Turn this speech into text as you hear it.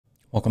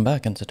Welcome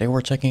back, and today we're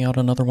checking out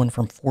another one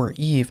from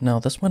 4Eve. Now,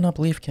 this one I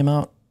believe came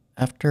out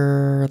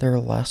after their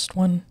last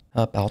one,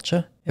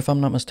 Balcha, if I'm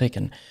not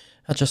mistaken.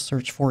 I just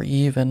searched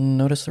 4Eve and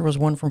noticed there was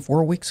one from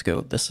 4 weeks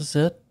ago. This is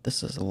it.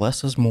 This is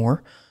less is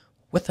more.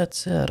 With that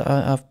said,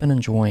 I've been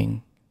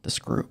enjoying this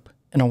group,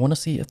 and I want to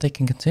see if they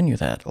can continue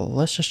that.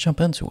 Let's just jump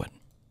into it.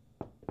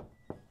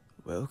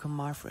 Welcome,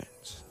 my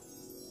friends.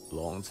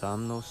 Long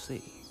time no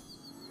see.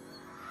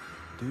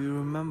 Do you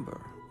remember?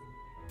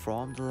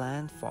 From the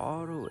land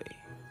far away.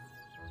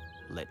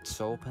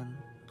 Let's open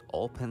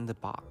the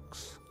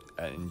box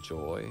and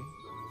enjoy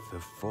the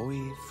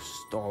 4Eve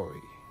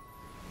story.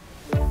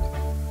 I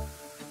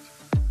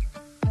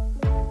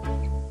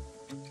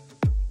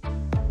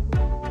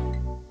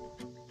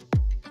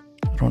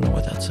don't know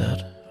what that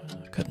said.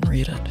 I couldn't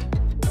read it.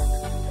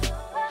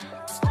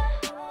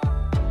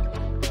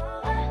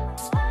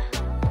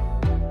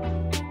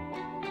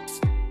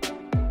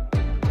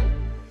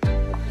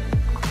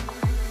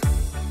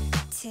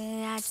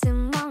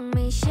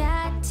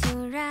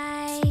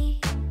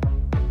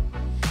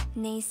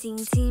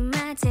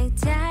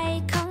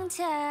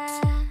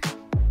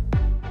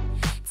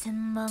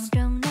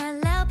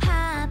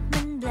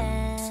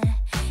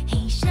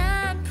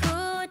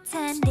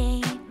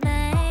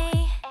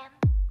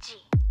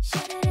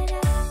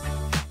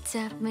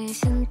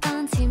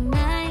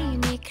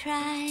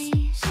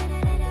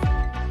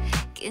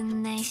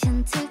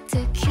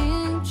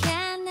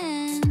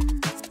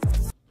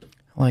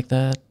 Like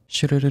that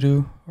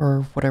shoo-doo-doo-doo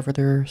or whatever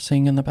they're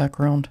singing in the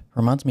background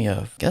reminds me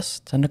of, I guess,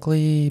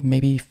 technically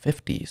maybe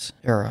 50s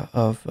era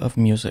of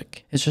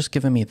music. It's just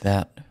giving me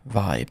that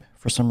vibe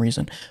for some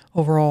reason.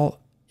 Overall,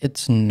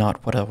 it's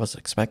not what I was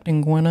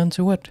expecting going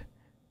into it,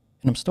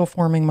 and I'm still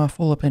forming my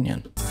full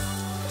opinion.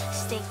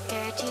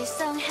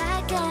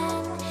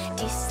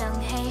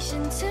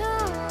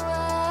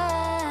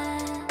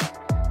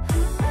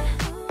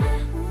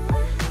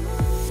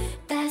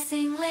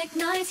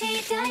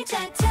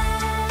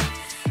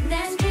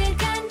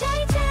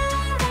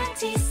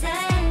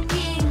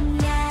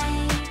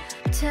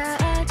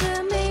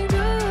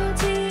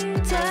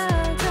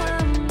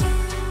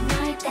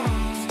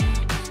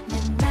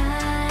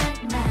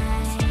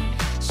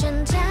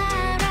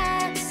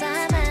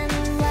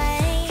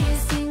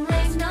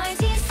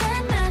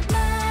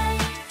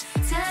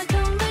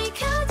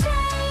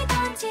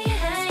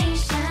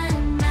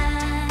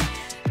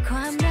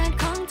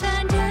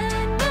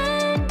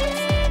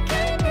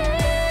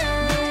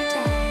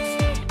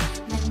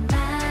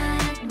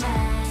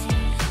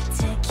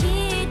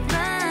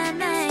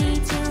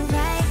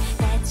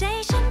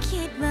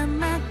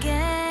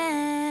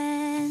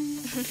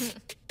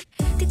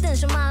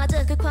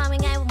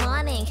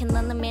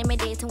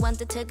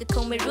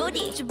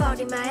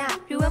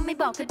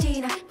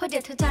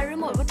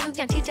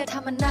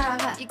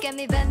 You get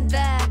me bent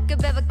back ก็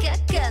แบบว่า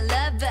get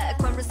love back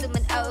ความรู้สึก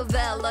มัน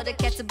over แล้วแต่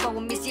แค่จะบอก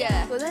ว่า miss ya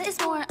Well it's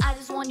more I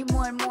just want you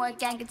more and more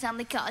แกงกันทำใ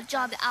ห้ขอ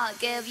job that I'll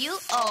give you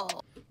all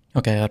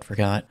Okay, I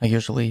forgot. I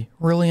usually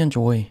really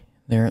enjoy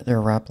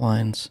their rap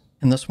lines,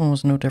 and this one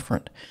was no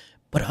different.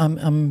 But I'm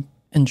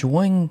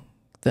enjoying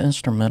the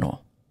instrumental.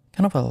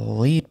 Kind of a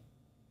laid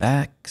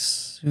back,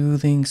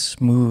 soothing,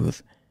 smooth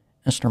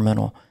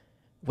instrumental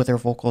with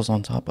their vocals on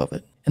top of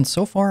it. And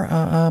so far,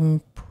 I'm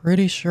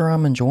pretty sure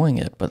I'm enjoying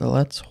it, but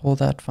let's hold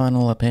that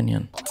final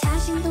opinion.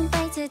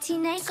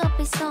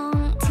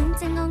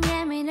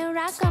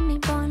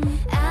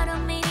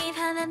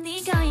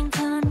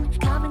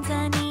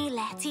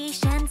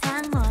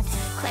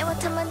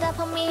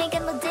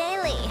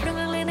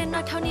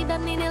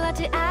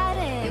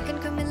 You can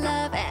call me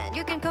love and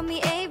you can call me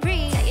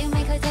Avery แต่ยังไ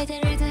ม่เข้าใจเธอ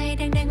หรือเธอให้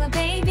ดังๆว่า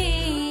baby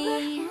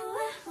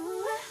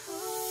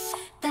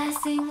แต่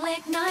สิ่งเล็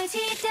กน้อย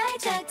ที่ได้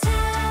จากเธอ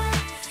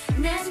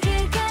นั่นคื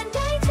อการไ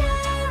ด้เจอ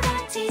รั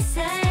กที่แส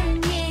น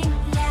ยิ่ง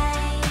ใหญ่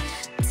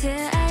เธอ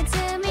อาจจ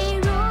ะไม่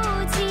รู้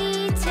ที่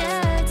เธอ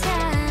ท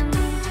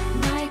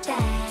ำน้อยแ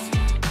ต่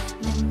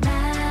มันม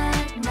า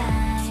กมา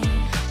ย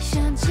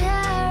ฉันจะ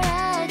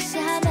รักษ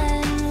ามั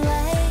นไ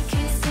ว้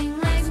คือสิ่ง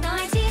เล็กน้อ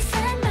ยที่แส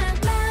นมาก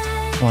มา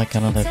ย Like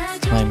kind of the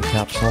time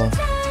capsule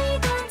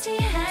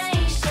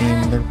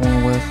theme they're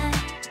going with.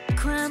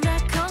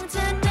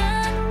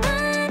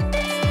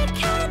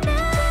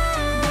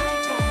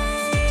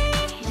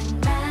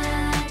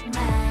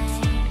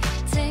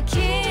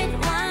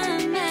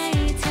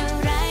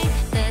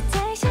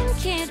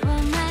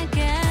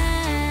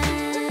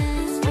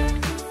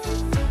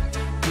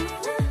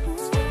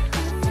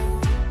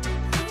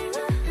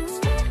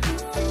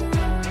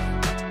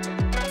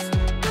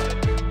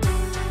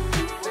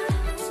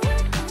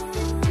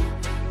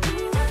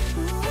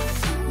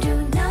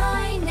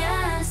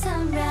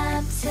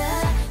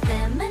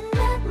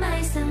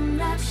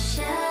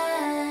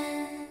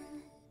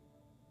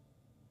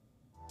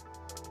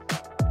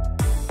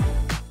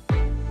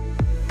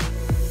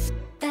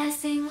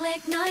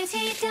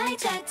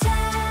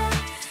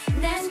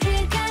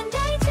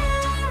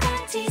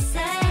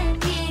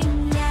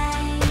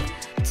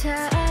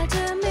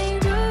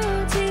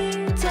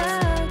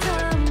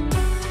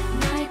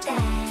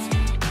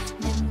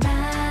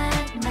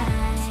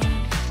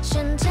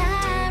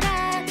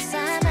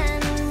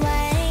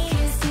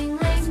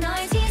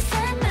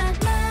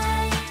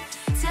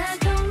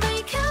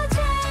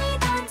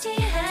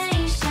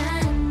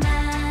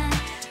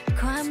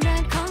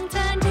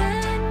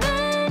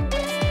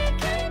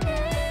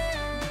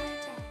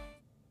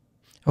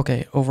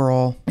 Okay,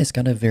 overall, it's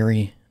got a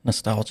very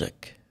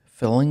nostalgic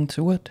feeling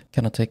to it.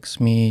 Kind of takes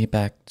me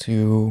back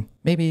to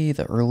maybe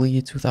the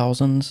early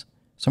 2000s,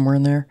 somewhere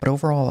in there. But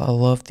overall, I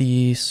love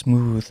the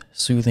smooth,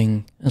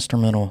 soothing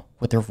instrumental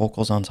with their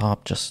vocals on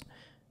top, just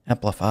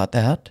amplified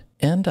that.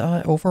 And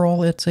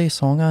overall, it's a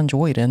song I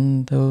enjoyed,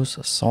 and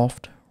those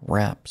soft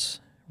rap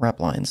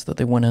lines that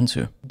they went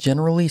into.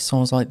 Generally,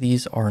 songs like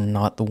these are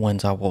not the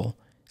ones I will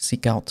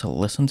seek out to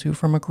listen to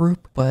from a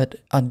group, but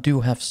I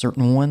do have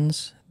certain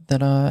ones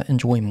that I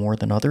enjoy more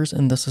than others,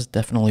 and this is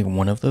definitely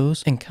one of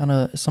those. And kind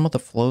of some of the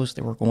flows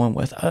they were going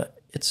with,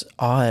 it's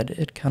odd.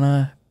 It kind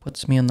of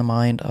puts me in the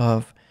mind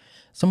of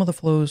some of the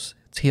flows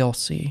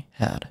TLC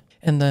had.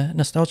 And the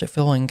nostalgic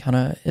feeling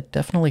it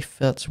definitely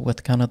fits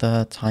with kind of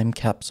the time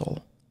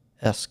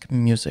capsule-esque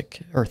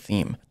music or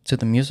theme to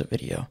the music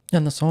video.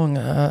 And the song,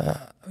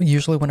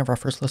 usually whenever I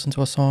first listen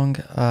to a song,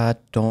 I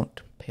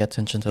don't pay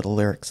attention to the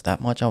lyrics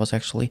that much. I was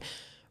actually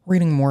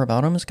reading more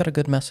about them. It's got a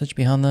good message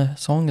behind the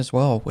song as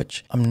well,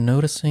 which I'm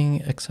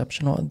noticing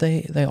exceptional.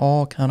 They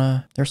all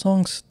their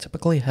songs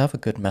typically have a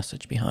good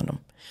message behind them.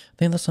 I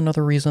think that's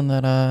another reason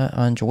that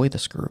I enjoy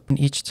this group. And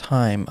each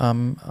time,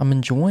 I'm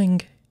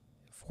enjoying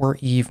For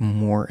Eve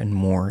more and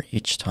more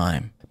each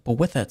time. But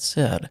with that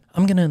said,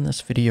 I'm going to end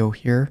this video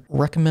here.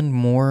 Recommend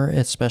more,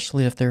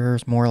 especially if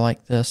there's more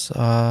like this.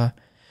 I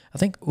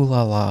think Ooh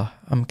La La,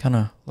 I'm kind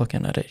of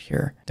looking at it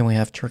here. Then we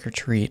have Trick or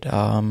Treat.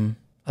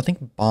 I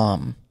think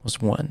Bomb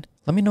was one.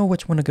 Let me know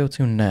which one to go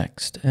to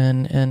next,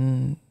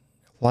 and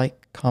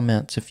like,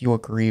 comments if you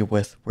agree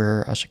with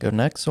where I should go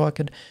next, so I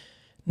could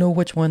know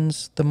which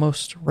one's the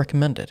most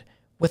recommended.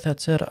 With that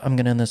said, I'm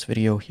going to end this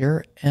video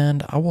here,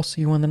 and I will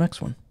see you in the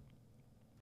next one.